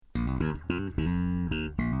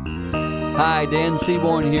Hi, Dan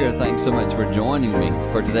Seaborn here. Thanks so much for joining me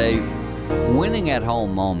for today's Winning at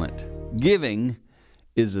Home moment. Giving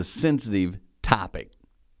is a sensitive topic.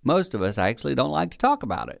 Most of us actually don't like to talk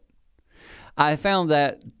about it. I found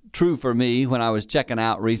that true for me when I was checking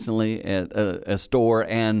out recently at a store,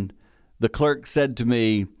 and the clerk said to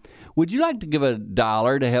me, "Would you like to give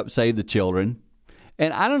 $1 to help save the children?"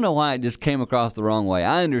 And I don't know why it just came across the wrong way.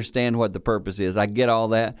 I understand what the purpose is. I get all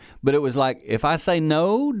that. But it was like, if I say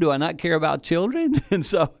no, do I not care about children? And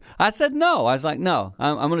so I said no. I was like, no,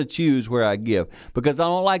 I'm going to choose where I give, because I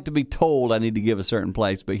don't like to be told I need to give a certain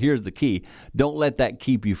place. But here's the key. Don't let that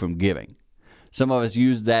keep you from giving. Some of us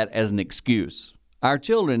use that as an excuse. Our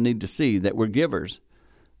children need to see that we're givers.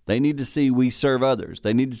 They need to see we serve others.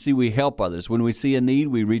 They need to see we help others. When we see a need,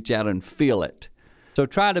 we reach out and feel it. So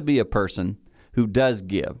try to be a person who does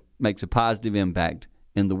give, makes a positive impact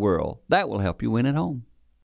in the world. That will help you win at home.